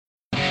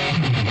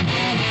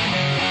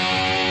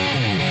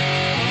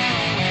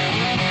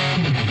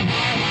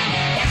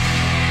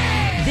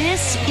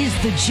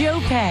The Joe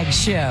Pags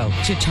Show.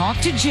 To talk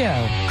to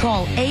Joe,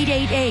 call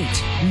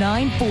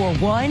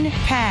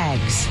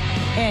 888-941-PAGS.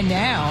 And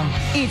now,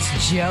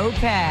 it's Joe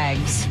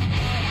Pags.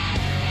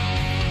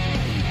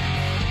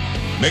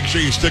 Make sure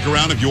you stick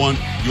around if you want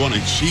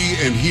to see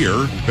and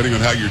hear, depending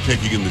on how you're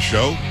taking in the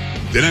show.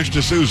 Dinesh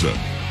D'Souza,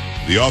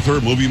 the author,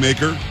 movie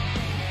maker,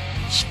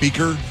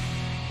 speaker,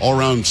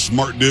 all-around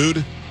smart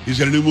dude. He's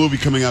got a new movie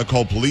coming out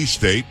called Police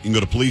State. You can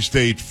go to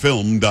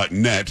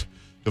policestatefilm.net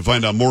to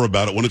find out more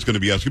about it, when it's going to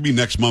be out. It's going to be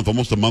next month,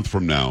 almost a month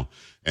from now.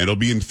 And it'll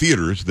be in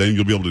theaters. Then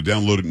you'll be able to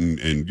download it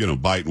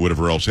and buy it and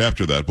whatever else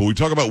after that. But we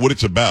talk about what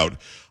it's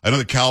about. I know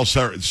that Cal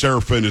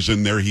Serafin is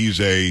in there. He's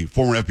a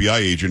former FBI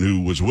agent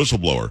who was a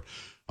whistleblower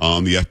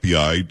on the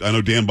FBI. I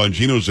know Dan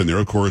Bongino's in there,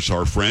 of course,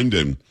 our friend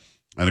and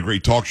a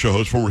great talk show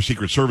host, former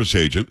Secret Service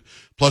agent,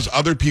 plus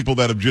other people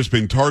that have just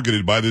been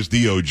targeted by this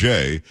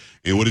DOJ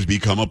in what has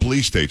become a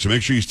police state. So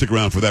make sure you stick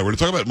around for that. We're going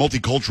to talk about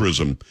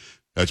multiculturalism.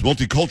 That's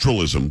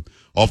multiculturalism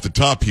off the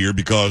top here,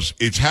 because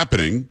it's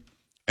happening,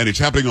 and it's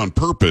happening on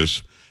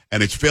purpose,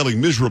 and it's failing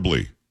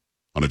miserably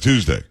on a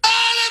Tuesday.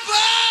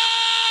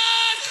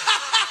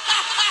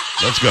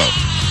 Let's go.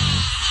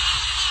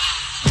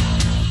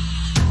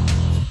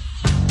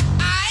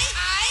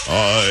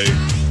 Hi.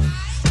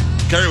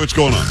 Carrie, what's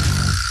going on?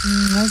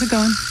 How's it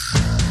going?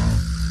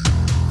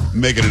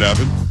 Making it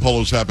happen.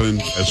 Polo's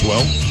happening as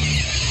well.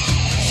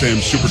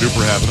 Sam's super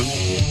duper happening.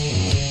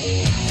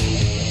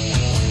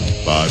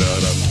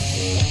 Ba-da-da.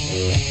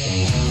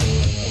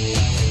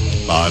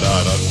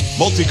 Ba-da-da.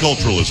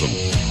 Multiculturalism.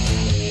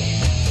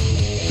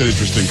 It's an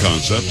interesting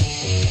concept.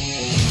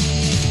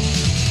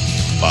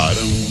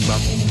 Ba-dum-ba.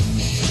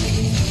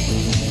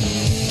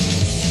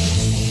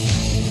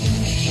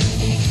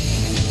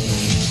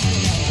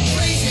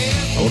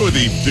 I wonder what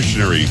the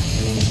dictionary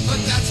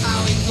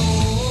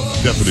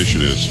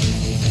definition is.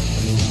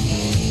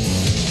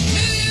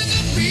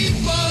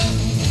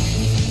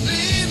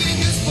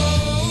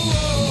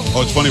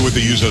 Oh, it's funny what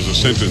they use as a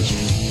sentence,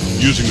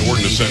 using the word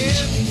in a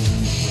sentence.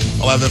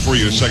 I'll have that for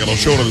you in a second. I'll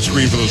show it on the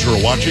screen for those who are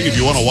watching. If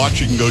you want to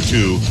watch, you can go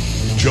to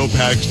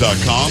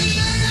joepags.com.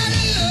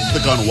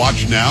 Click on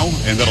Watch Now,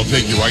 and that'll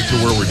take you right to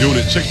where we're doing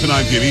it, 6 to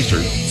 9 p.m.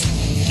 Eastern.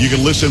 You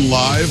can listen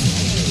live.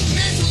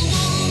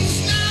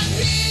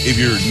 If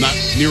you're not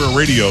near a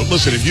radio,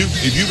 listen, if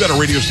you've got a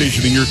radio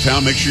station in your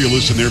town, make sure you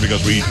listen there,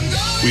 because we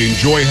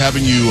enjoy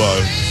having you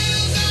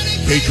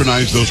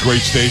patronize those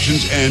great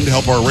stations and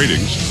help our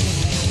ratings.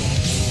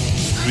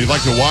 If you'd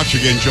like to watch,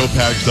 again,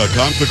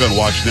 joepags.com, click on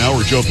Watch Now,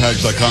 or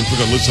joepags.com, click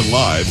on Listen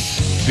Live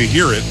to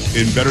hear it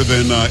in better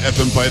than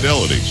FM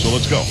fidelity. So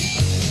let's go.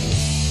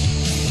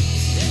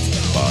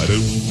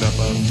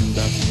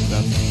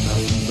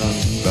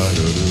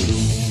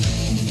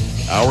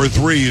 Hour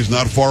 3 is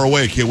not far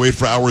away. Can't wait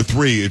for hour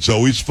 3. It's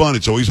always fun.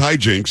 It's always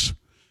hijinks.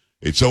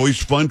 It's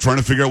always fun trying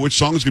to figure out which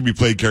song is going to be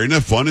played, Carrie. Isn't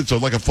that fun? It's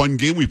like a fun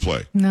game we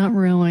play. Not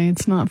really.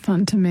 It's not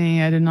fun to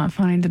me. I did not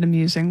find it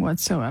amusing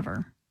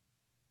whatsoever.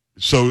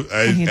 So,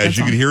 as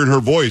you can hear in her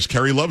voice,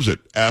 Carrie loves it.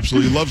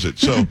 Absolutely loves it.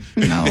 So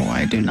no,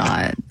 I do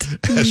not.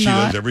 As she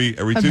does every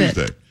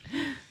Tuesday.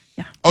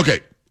 Yeah.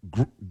 Okay.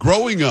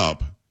 Growing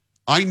up,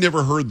 I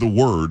never heard the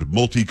word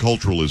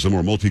multiculturalism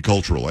or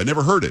multicultural. I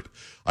never heard it.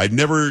 I'd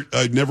never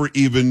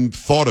even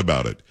thought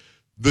about it.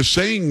 The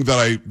saying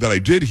that I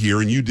did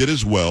hear, and you did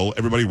as well,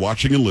 everybody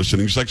watching and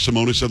listening, just like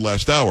Simona said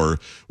last hour,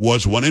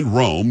 was, when in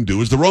Rome,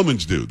 do as the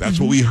Romans do. That's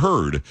what we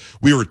heard.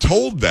 We were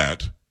told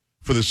that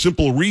for the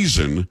simple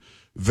reason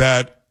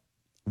that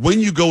when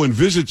you go and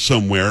visit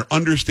somewhere,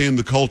 understand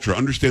the culture,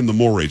 understand the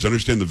mores,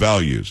 understand the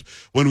values.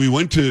 When we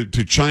went to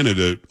China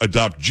to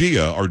adopt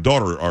Gia, our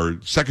daughter, our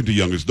second to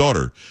youngest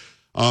daughter,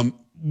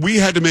 we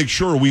had to make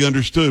sure we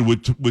understood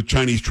what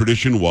Chinese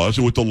tradition was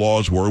and what the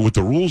laws were, what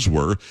the rules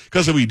were,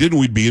 because if we didn't,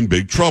 we'd be in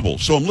big trouble.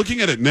 So I'm looking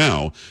at it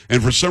now,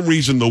 and for some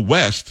reason, the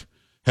West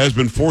has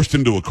been forced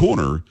into a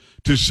corner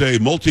to say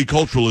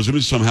multiculturalism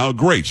is somehow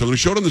great. So I'm going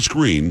to show it on the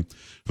screen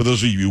for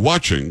those of you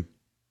watching.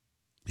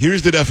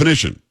 Here's the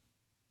definition.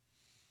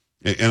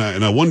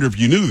 And I wonder if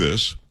you knew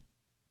this.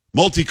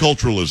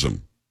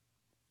 Multiculturalism,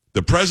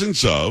 the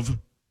presence of,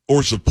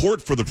 or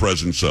support for the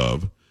presence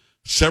of,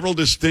 several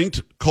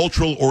distinct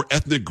cultural or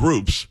ethnic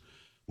groups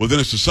within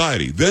a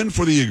society. Then,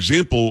 for the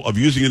example of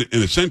using it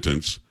in a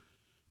sentence,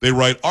 they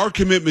write, our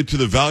commitment to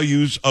the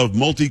values of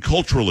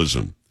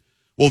multiculturalism.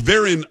 Well,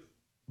 therein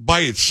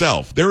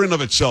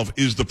of itself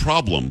is the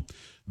problem,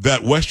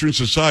 that Western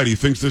society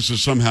thinks this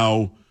is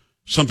somehow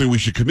something we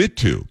should commit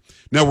to.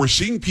 Now, we're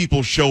seeing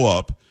people show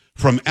up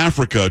from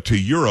Africa to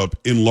Europe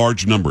in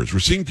large numbers. We're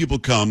seeing people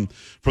come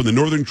from the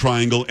Northern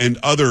Triangle and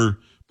other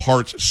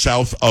parts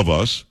south of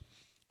us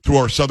through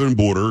our southern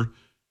border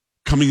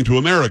coming into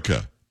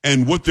America.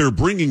 And what they're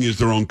bringing is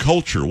their own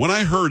culture. When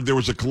I heard there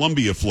was a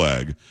Columbia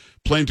flag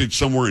planted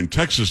somewhere in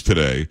Texas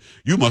today,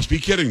 you must be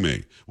kidding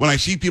me. When I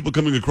see people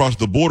coming across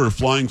the border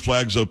flying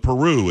flags of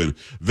Peru and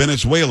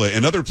Venezuela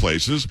and other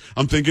places,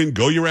 I'm thinking,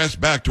 go your ass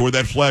back to where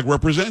that flag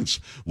represents.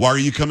 Why are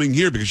you coming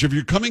here? Because if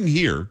you're coming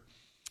here,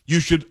 you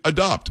should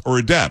adopt or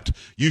adapt.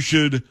 You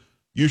should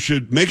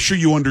make sure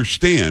you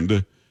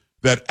understand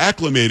that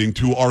acclimating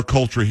to our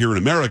culture here in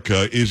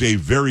America is a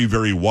very,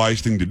 very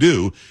wise thing to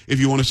do if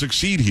you want to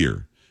succeed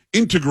here.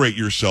 Integrate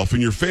yourself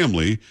and your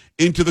family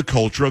into the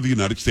culture of the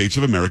United States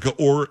of America,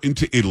 or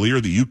into Italy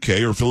or the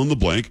UK, or fill in the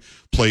blank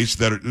place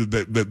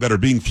that are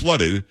being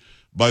flooded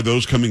by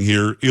those coming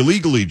here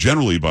illegally,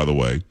 generally, by the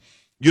way.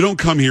 You don't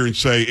come here and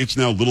say it's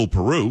now little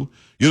Peru.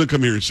 You don't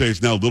come here and say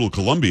it's now little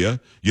Colombia.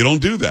 You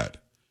don't do that.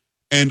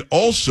 And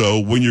also,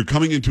 when you're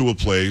coming into a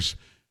place,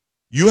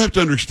 you have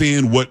to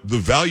understand what the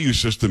value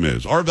system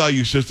is. Our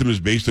value system is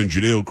based on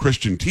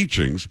Judeo-Christian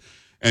teachings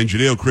and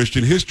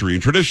Judeo-Christian history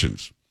and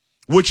traditions,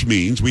 which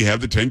means we have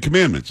the Ten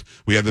Commandments.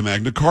 We have the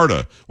Magna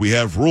Carta. We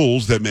have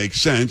rules that make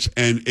sense,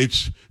 and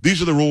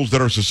these are the rules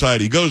that our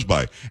society goes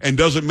by. And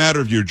doesn't matter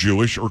if you're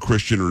Jewish or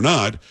Christian or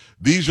not,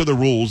 these are the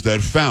rules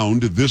that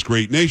found this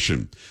great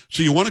nation.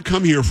 So you want to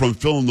come here from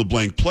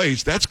fill-in-the-blank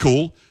place, that's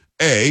cool.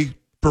 A,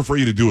 prefer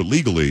you to do it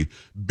legally.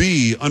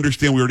 B,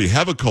 understand we already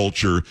have a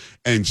culture.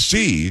 And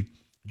C,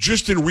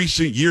 just in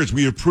recent years,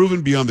 we have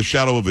proven beyond the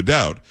shadow of a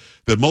doubt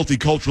that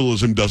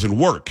multiculturalism doesn't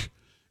work.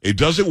 It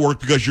doesn't work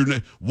because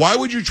why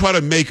would you try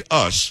to make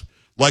us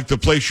like the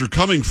place you're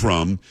coming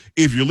from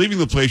if you're leaving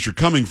the place you're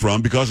coming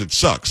from because it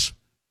sucks?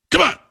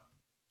 Come on.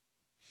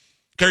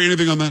 Carrie,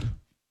 anything on that?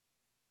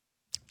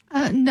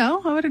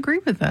 No, I would agree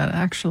with that,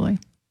 actually.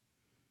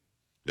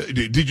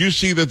 Did you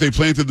see that they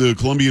planted the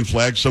Colombian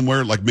flag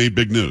somewhere, like made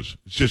big news?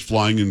 It's just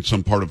flying in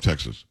some part of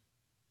Texas.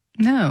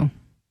 No.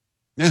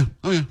 Yeah.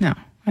 Oh, yeah. No,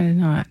 I did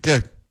not.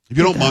 Yeah. If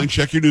you don't mind,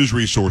 check your news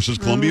resources.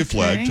 Columbia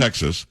flag,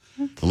 Texas.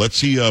 Let's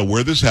see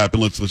where this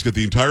happened. Let's get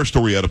the entire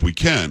story out if we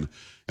can.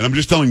 And I'm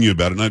just telling you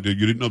about it. And you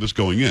didn't know this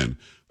going in.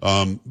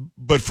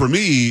 But for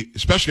me,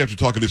 especially after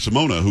talking to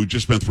Simona, who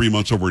just spent 3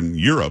 months over in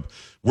Europe,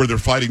 where they're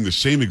fighting the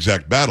same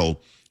exact battle,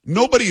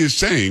 nobody is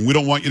saying we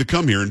don't want you to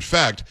come here. In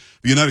fact,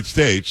 the United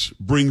States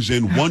brings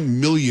in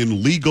 1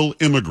 million legal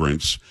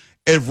immigrants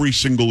every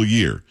single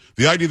year.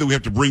 The idea that we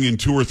have to bring in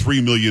 2 or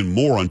 3 million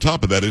more on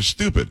top of that is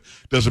stupid.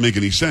 Doesn't make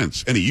any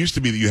sense. And it used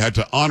to be that you had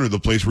to honor the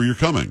place where you're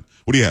coming.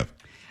 What do you have?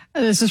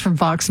 This is from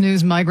Fox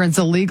News. Migrants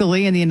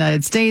illegally in the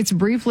United States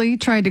briefly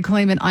tried to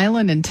claim an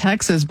island in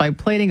Texas by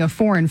planting a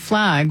foreign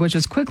flag, which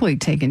was quickly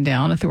taken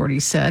down,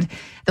 authorities said.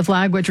 The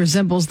flag, which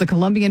resembles the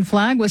Colombian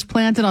flag, was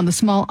planted on the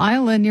small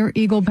island near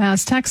Eagle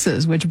Pass,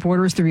 Texas, which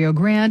borders the Rio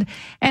Grande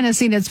and has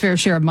seen its fair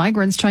share of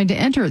migrants trying to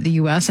enter the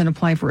U.S. and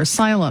apply for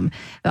asylum.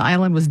 The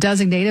island was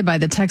designated by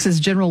the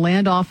Texas General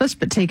Land Office,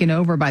 but taken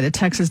over by the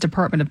Texas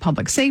Department of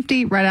Public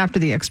Safety right after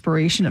the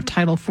expiration of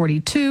Title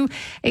 42,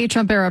 a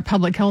Trump-era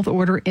public health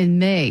order in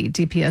May.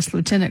 DPS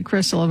Lieutenant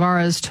Chris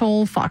Olivares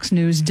told Fox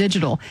News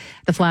Digital.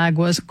 The flag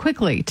was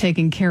quickly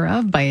taken care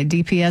of by a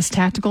DPS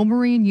tactical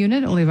Marine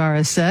unit,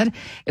 Olivares said.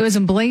 It was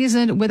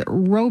emblazoned with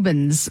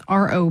Robenz,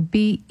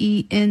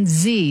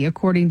 R-O-B-E-N-Z,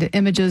 according to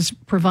images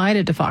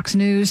provided to Fox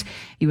News.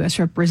 U.S.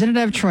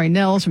 Representative Troy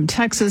Nehls from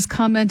Texas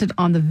commented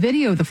on the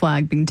video of the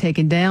flag being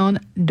taken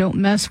down. "Don't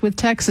mess with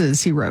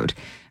Texas," he wrote.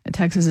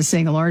 Texas is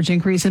seeing a large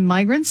increase in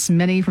migrants,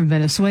 many from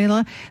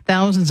Venezuela.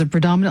 Thousands of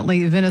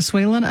predominantly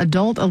Venezuelan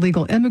adult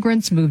illegal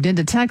immigrants moved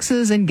into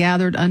Texas and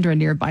gathered under a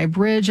nearby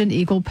bridge in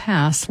Eagle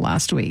Pass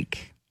last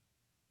week.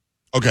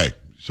 Okay,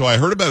 so I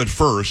heard about it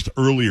first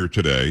earlier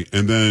today,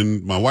 and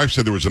then my wife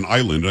said there was an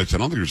island. I said, I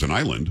don't think there's an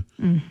island.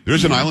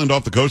 There's an island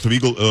off the coast of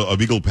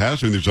Eagle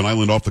Pass, and there's an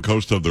island off the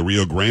coast of the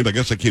Rio Grande. I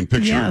guess I can't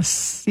picture.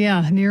 Yes,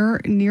 yeah,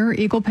 near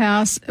Eagle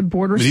Pass,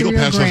 borders the Rio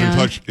Eagle Pass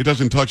Grande.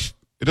 doesn't touch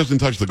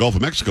the Gulf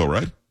of Mexico,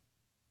 right?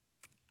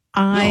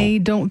 I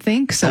don't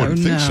think so. I wouldn't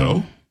think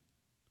so.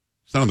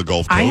 It's not on the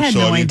Gulf Coast. I had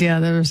no idea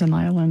there was an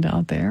island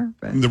out there.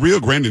 But. The Rio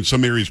Grande in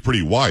some areas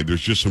pretty wide. There's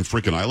just some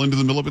freaking island in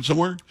the middle of it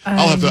somewhere.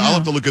 I'll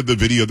have to look at the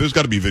video. There's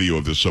got to be video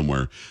of this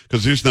somewhere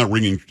because it's not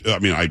ringing. I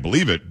mean, I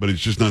believe it, but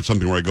it's just not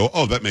something where I go,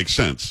 oh, that makes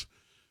sense,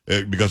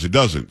 because it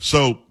doesn't.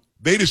 So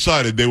they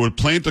decided they would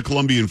plant a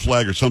Colombian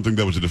flag or something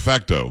that was a de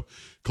facto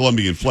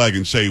Colombian flag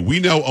and say, we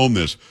now own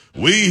this.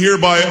 We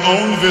hereby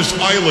own this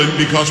island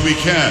because we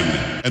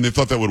can. And they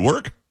thought that would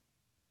work?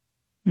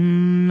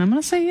 I'm going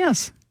to say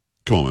yes.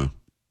 Come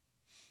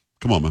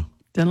on, man.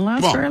 Didn't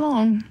last very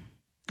long.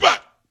 Come on.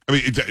 I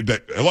mean,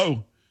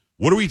 hello?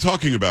 What are we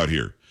talking about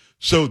here?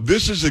 So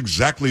this is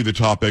exactly the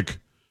topic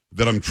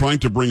that I'm trying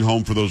to bring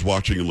home for those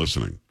watching and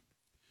listening.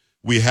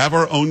 We have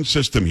our own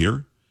system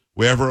here.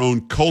 We have our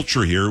own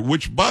culture here,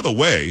 which, by the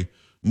way,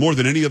 more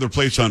than any other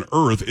place on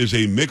earth, is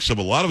a mix of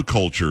a lot of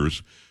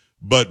cultures.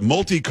 But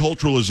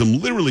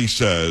multiculturalism literally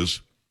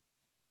says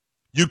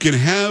you can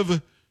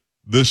have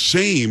the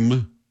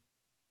same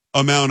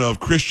amount of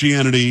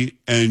Christianity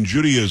and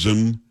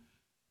Judaism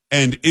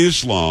and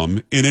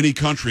Islam in any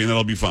country, and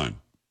that'll be fine.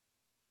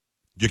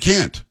 You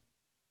can't.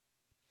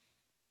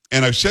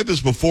 And I've said this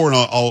before, and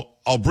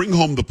I'll bring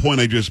home the point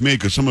I just made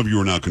because some of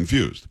you are now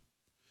confused.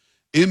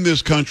 In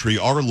this country,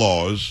 our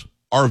laws,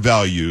 our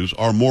values,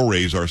 our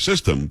mores, our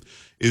system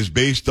is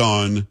based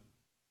on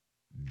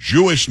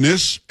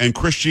Jewishness and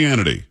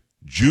Christianity.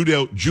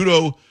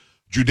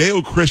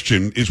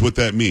 Judeo-Christian is what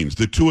that means,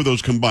 the two of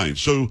those combined.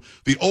 So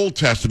the Old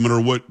Testament, or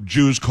what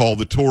Jews call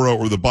the Torah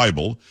or the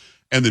Bible,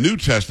 and the New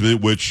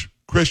Testament, which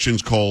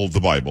Christians call the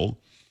Bible,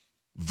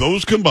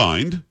 those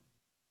combined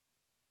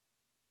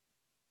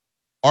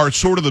are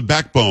sort of the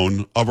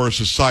backbone of our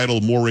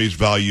societal mores,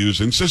 values,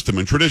 and system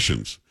and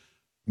traditions.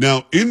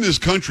 Now, in this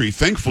country,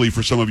 thankfully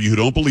for some of you who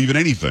don't believe in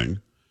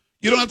anything,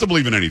 you don't have to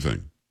believe in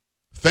anything.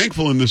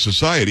 Thankful in this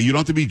society, you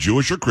don't have to be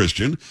Jewish or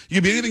Christian. You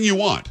can be anything you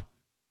want.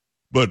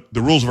 But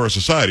the rules of our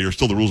society are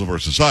still the rules of our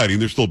society,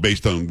 and they're still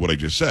based on what I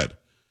just said.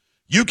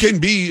 You can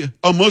be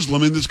a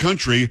Muslim in this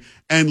country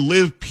and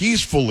live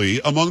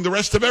peacefully among the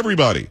rest of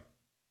everybody.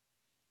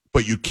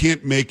 But you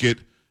can't make it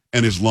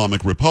an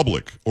Islamic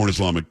republic or an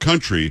Islamic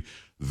country.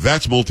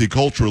 That's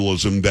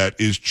multiculturalism that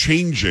is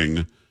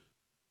changing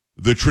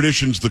the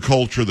traditions, the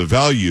culture, the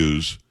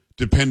values,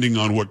 depending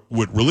on what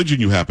religion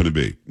you happen to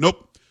be.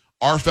 Nope.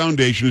 Our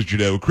foundation is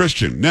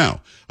Judeo-Christian.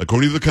 Now,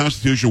 according to the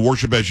Constitution,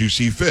 worship as you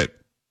see fit.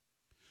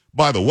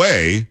 By the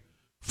way,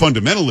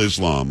 fundamental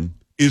Islam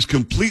is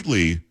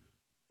completely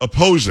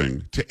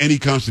opposing to any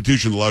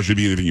constitution that allows you to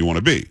be anything you want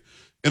to be.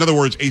 In other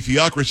words, a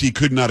theocracy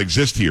could not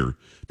exist here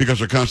because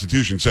our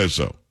Constitution says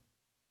so.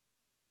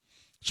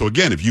 So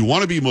again, if you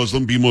want to be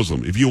Muslim, be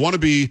Muslim. If you want to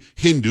be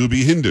Hindu,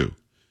 be Hindu.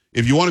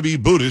 If you want to be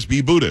Buddhist,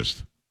 be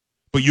Buddhist.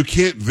 But you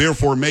can't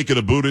therefore make it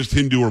a Buddhist,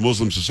 Hindu, or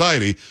Muslim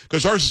society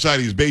because our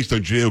society is based on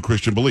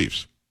Judeo-Christian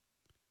beliefs.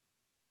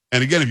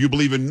 And again, if you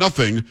believe in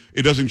nothing,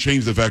 it doesn't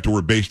change the fact that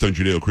we're based on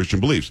Judeo-Christian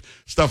beliefs.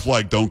 Stuff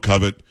like don't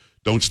covet,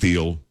 don't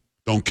steal,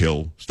 don't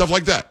kill, stuff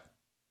like that.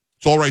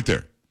 It's all right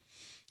there.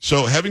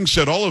 So having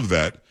said all of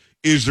that,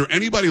 is there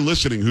anybody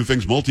listening who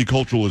thinks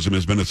multiculturalism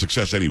has been a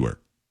success anywhere?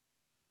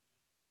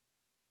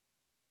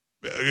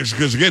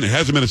 Because again, it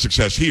hasn't been a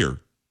success here.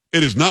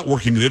 It is not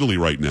working in Italy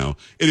right now.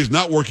 It is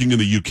not working in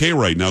the UK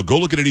right now. Go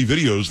look at any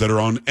videos that are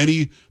on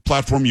any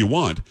platform you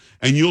want,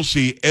 and you'll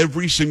see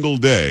every single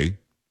day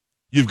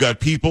you've got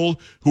people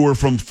who are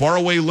from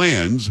faraway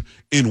lands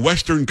in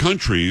Western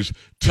countries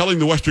telling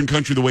the Western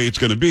country the way it's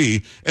going to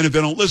be, and if they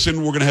don't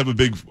listen, we're going to have a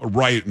big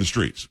riot in the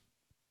streets.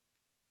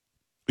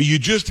 You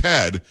just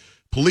had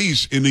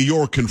police in New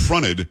York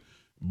confronted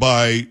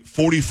by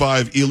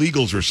 45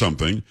 illegals or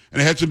something,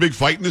 and it had some big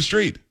fight in the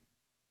street.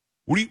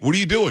 What are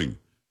you doing?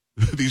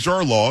 These are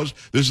our laws.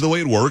 This is the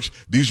way it works.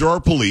 These are our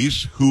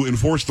police who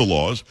enforce the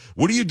laws.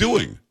 What are you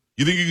doing?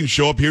 You think you can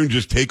show up here and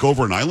just take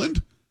over an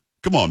island?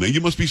 Come on, man.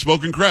 You must be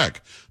smoking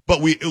crack. But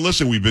we've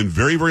been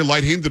very, very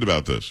light-handed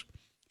about this.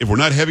 If we're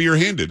not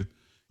heavier-handed,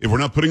 if we're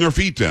not putting our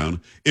feet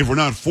down, if we're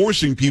not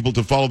forcing people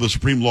to follow the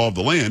supreme law of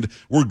the land,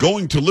 we're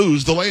going to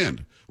lose the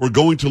land. We're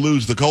going to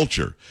lose the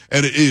culture.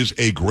 And it is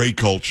a great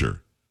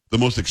culture. The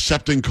most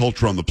accepting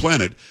culture on the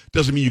planet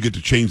doesn't mean you get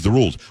to change the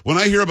rules. When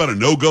I hear about a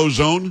no-go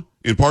zone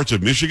in parts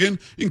of Michigan,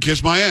 you can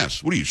kiss my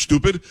ass. What are you,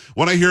 stupid?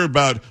 When I hear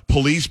about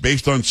police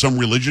based on some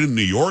religion in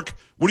New York,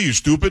 what are you,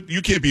 stupid?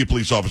 You can't be a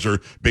police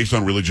officer based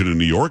on religion in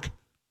New York.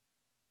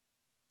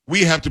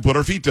 We have to put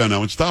our feet down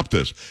now and stop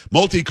this.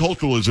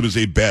 Multiculturalism is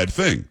a bad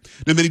thing.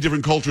 Now, many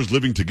different cultures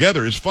living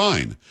together is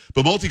fine.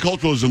 But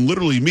multiculturalism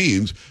literally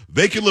means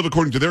they can live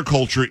according to their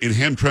culture in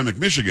Hamtramck,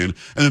 Michigan,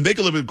 and then they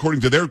can live according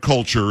to their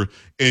culture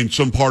in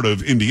some part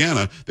of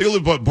Indiana. They can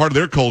live part of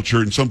their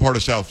culture in some part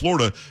of South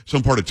Florida,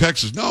 some part of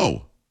Texas.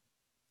 No.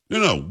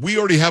 We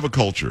already have a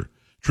culture,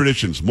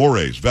 traditions,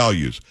 mores,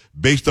 values,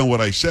 based on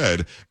what I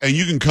said, and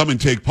you can come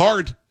and take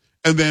part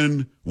and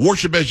then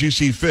worship as you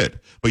see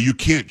fit. But you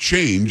can't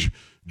change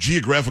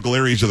geographical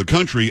areas of the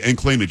country and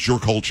claim it's your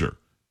culture.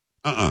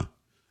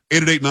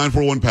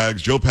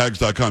 888-941-PAGS,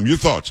 joepags.com. Your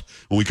thoughts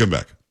when we come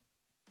back.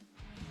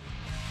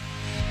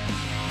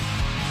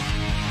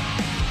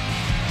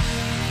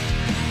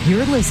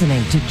 You're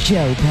listening to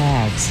Joe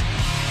Pags.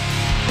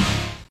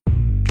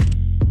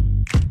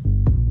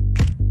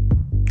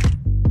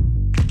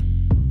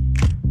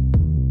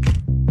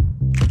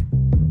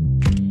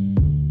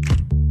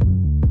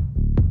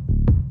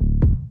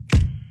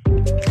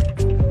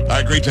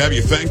 Great to have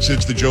you. Thanks.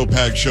 It's the Joe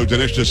Pags Show.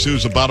 Dinesh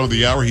D'Souza, bottom of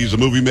the hour. He's a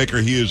movie maker.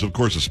 He is, of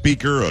course, a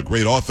speaker, a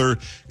great author.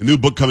 A new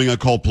book coming out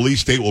called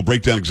Police State. We'll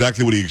break down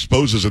exactly what he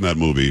exposes in that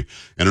movie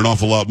and an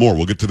awful lot more.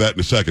 We'll get to that in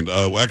a second.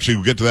 Actually,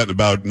 we'll get to that in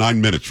about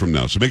 9 minutes from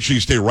now. So make sure you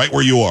stay right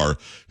where you are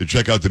to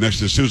check out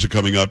Dinesh D'Souza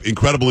coming up.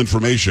 Incredible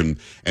information.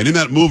 And in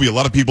that movie, a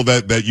lot of people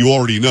that you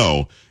already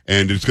know,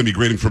 and it's going to be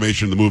great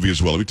information in the movie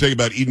as well. Let me tell you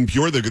about Eden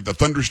Pure. They've got the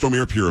Thunderstorm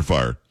air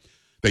purifier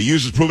that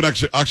uses proven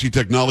oxy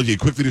technology. It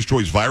quickly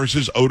destroys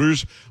viruses,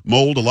 odors,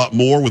 mold, a lot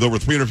more. With over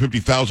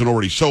 350,000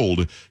 already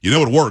sold, you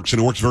know it works,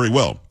 and it works very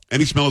well.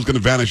 Any smell is going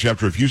to vanish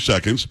after a few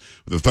seconds.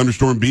 With the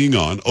Thunderstorm being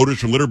on, odors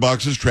from litter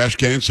boxes, trash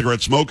cans, cigarette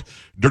smoke,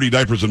 dirty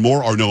diapers, and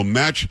more are no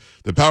match.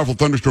 The powerful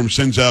Thunderstorm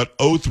sends out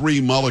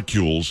O3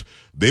 molecules.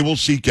 They will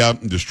seek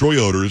out and destroy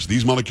odors.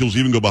 These molecules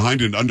even go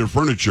behind and under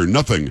furniture.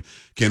 Nothing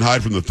can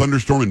hide from the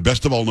Thunderstorm, and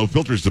best of all, no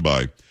filters to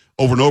buy.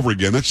 Over and over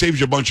again. That saves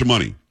you a bunch of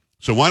money.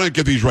 So why not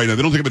get these right now?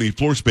 They don't take up any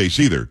floor space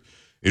either.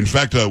 In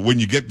fact, when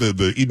you get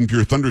the Eden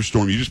Pure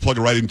Thunderstorm, you just plug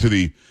it right into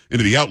the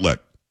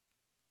outlet.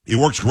 It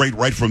works great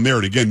right from there.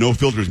 And again, no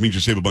filters means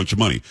you save a bunch of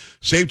money.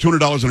 Save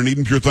 $200 on an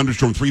Eden Pure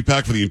Thunderstorm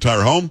 3-pack for the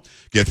entire home.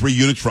 Get 3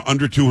 units for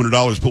under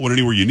 $200. Put one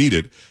anywhere you need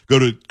it. Go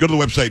to the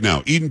website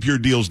now,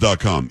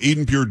 EdenPureDeals.com.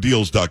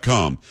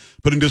 EdenPureDeals.com.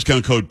 Put in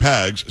discount code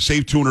PAGS.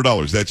 Save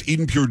 $200. That's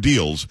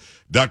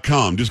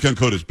EdenPureDeals.com. Discount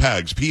code is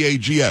PAGS.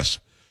 P-A-G-S.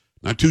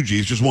 Not 2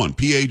 G's, just 1.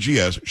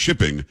 P-A-G-S.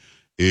 Shipping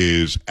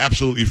is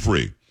absolutely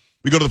free.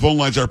 We go to the phone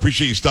lines. I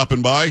appreciate you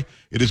stopping by.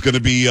 It is going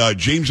to be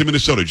James in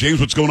Minnesota. James,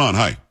 what's going on?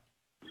 Hi.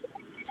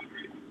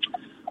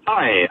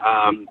 Hi,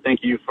 thank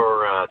you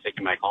for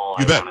taking my call.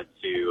 You bet. Wanted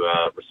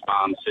to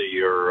respond to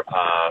your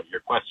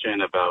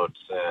question about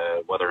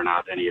whether or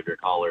not any of your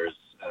callers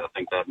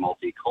think that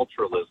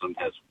multiculturalism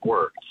has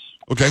worked.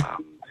 Okay.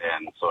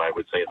 And so I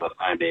would say that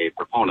I'm a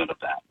proponent of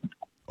that.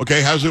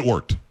 Okay, how's it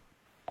worked?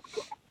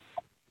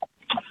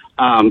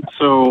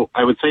 So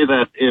I would say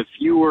that if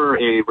you were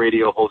a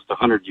radio host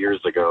 100 years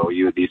ago,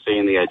 you would be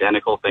saying the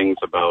identical things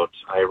about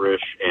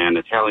Irish and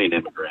Italian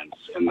immigrants,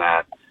 and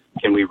that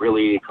can we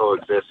really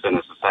coexist in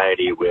a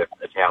society with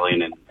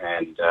Italian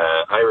and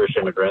Irish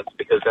immigrants?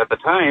 Because at the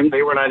time,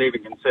 they were not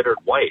even considered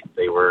white.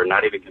 They were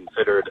not even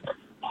considered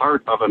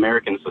part of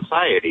American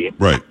society.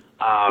 Right.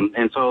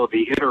 And so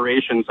the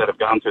iterations that have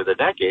gone through the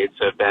decades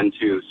have been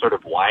to sort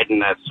of widen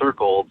that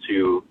circle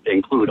to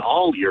include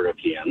all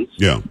Europeans.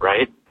 Yeah.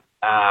 Right.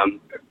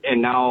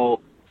 And now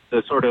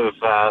the sort of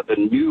the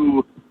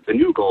new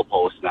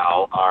goalposts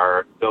now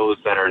are those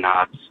that are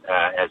not,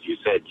 as you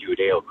said,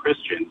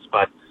 Judeo-Christians,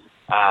 but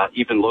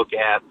even look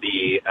at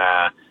the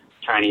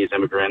Chinese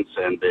immigrants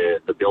and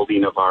the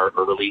building of our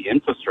early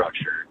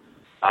infrastructure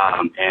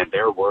and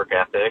their work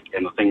ethic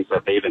and the things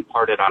that they've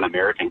imparted on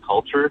American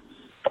culture.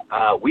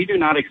 We do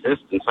not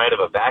exist inside of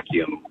a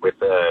vacuum with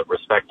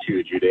respect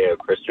to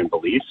Judeo-Christian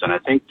beliefs, and I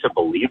think to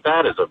believe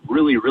that is a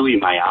really, really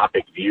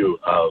myopic view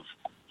of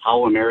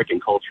how American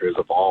culture has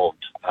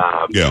evolved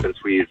since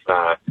we've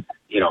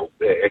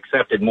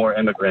accepted more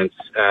immigrants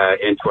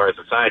into our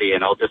society.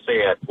 And I'll just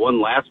say at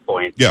one last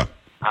point. Yeah.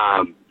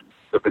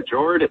 The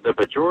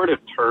pejorative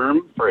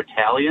term for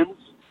Italians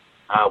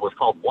was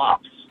called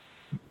WAPs,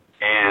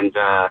 and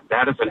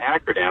that is an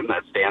acronym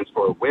that stands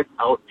for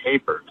without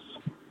papers,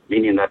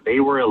 meaning that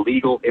they were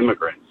illegal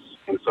immigrants.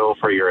 And so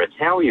for your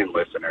Italian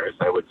listeners,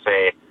 I would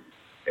say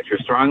if you're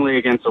strongly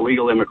against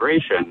illegal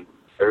immigration,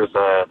 there's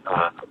a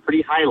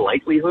pretty high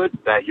likelihood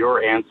that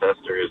your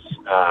ancestors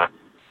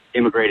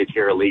immigrated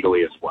here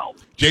illegally as well.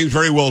 James,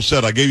 very well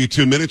said. I gave you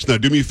 2 minutes. Now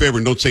do me a favor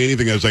and don't say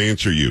anything as I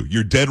answer you.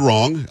 You're dead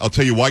wrong. I'll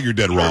tell you why you're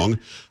dead wrong.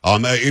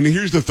 And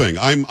here's the thing.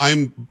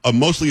 I'm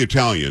mostly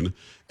Italian,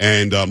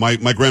 and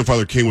my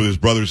grandfather came with his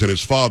brothers and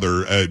his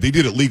father. They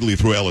did it legally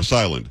through Ellis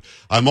Island.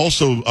 I'm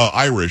also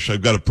Irish.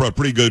 I've got a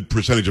pretty good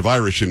percentage of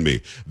Irish in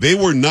me. They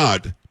were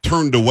not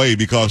turned away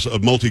because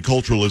of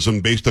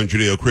multiculturalism based on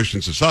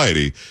Judeo-Christian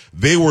society.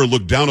 They were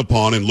looked down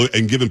upon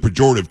and given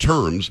pejorative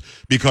terms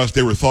because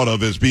they were thought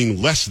of as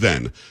being less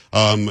than,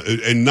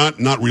 and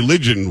not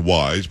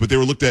religion-wise, but they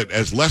were looked at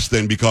as less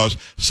than because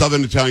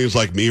Southern Italians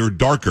like me are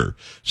darker.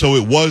 So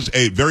it was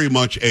very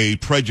much a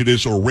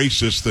prejudice or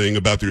racist thing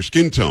about their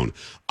skin tone.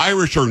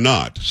 Irish are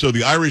not. So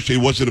the Irish, it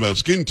wasn't about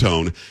skin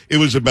tone. It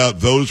was about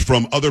those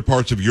from other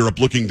parts of Europe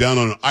looking down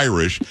on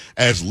Irish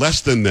as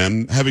less than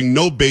them, having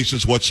no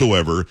basis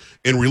whatsoever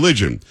in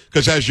religion.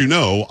 Because as you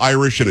know,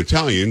 Irish and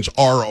Italians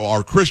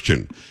are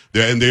Christian.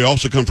 And they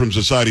also come from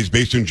societies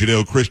based in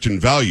Judeo-Christian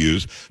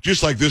values,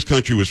 just like this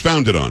country was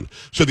founded on.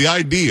 So the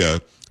idea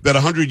that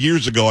 100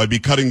 years ago I'd be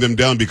cutting them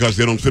down because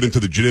they don't fit into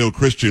the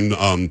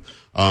Judeo-Christian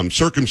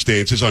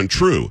circumstance is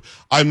untrue.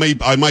 I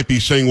might be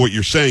saying what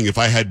you're saying if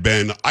I had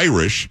been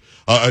Irish,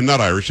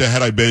 not Irish,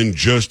 had I been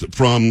just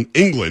from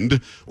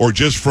England or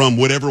just from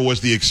whatever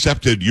was the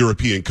accepted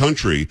European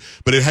country,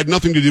 but it had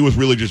nothing to do with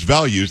religious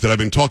values that I've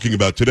been talking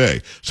about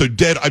today. So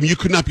you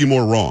could not be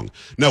more wrong.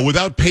 Now,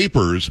 without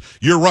papers,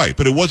 you're right,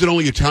 but it wasn't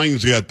only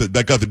Italians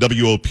that got the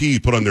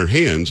WOP put on their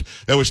hands.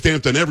 That was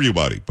stamped on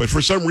everybody. But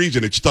for some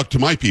reason, it stuck to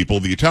my people,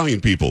 the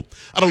Italian people.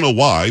 I don't know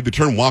why. The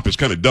term WAP is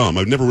kind of dumb.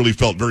 I've never really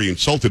felt very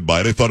insulted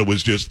by it. I thought it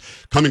was just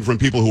coming from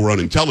people who were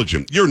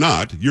unintelligent. You're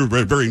not. You're a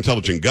very, very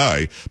intelligent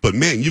guy. But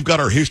man, you've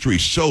got our history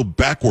so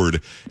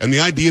backward. And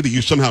the idea that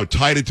you somehow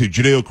tied it to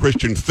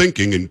Judeo-Christian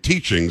thinking and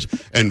teachings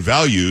and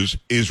values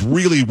is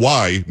really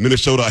why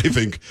Minnesota, I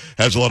think,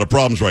 has a lot of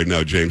problems right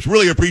now, James.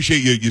 Really appreciate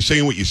you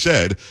saying what you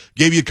said.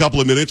 Gave you a couple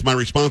of minutes. My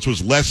response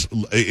was less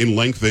in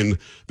length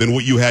than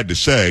what you had to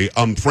say.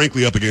 I'm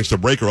frankly up against a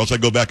break, or else I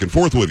go back and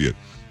forth with you.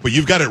 But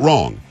you've got it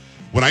wrong.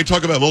 When I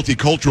talk about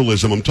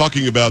multiculturalism, I'm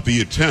talking about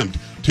the attempt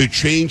to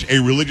change a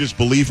religious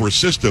belief or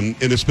system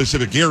in a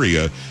specific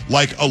area,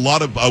 like a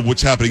lot of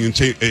what's happening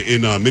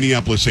in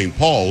Minneapolis, St.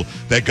 Paul,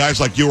 that guys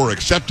like you are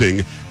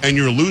accepting, and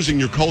you're losing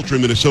your culture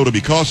in Minnesota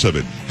because of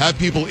it. Have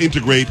people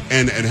integrate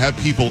and have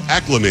people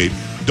acclimate.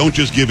 Don't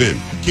just give in.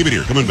 Keep it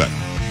here. Coming back.